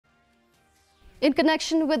In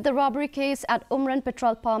connection with the robbery case at Umran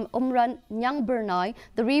Petrol Pump, Umran, Nyang Bernai,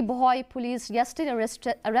 the Bhoi police yesterday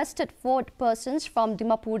arrested 4 persons from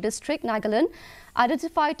Dimapur district, Nagaland,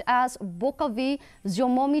 identified as Bokavi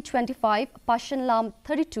Ziomomi 25, Pashanlam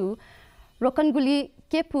 32, Rokanguli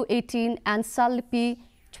Kepu 18 and Salipi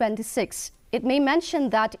 26. It may mention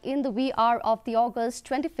that in the wee hour of the August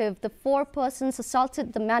 25th, the 4 persons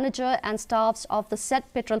assaulted the manager and staffs of the said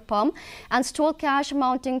petrol pump and stole cash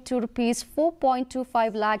amounting to Rs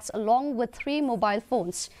 4.25 lakhs along with 3 mobile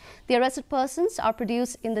phones. The arrested persons are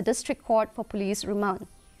produced in the district court for police remand.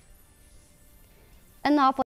 And now for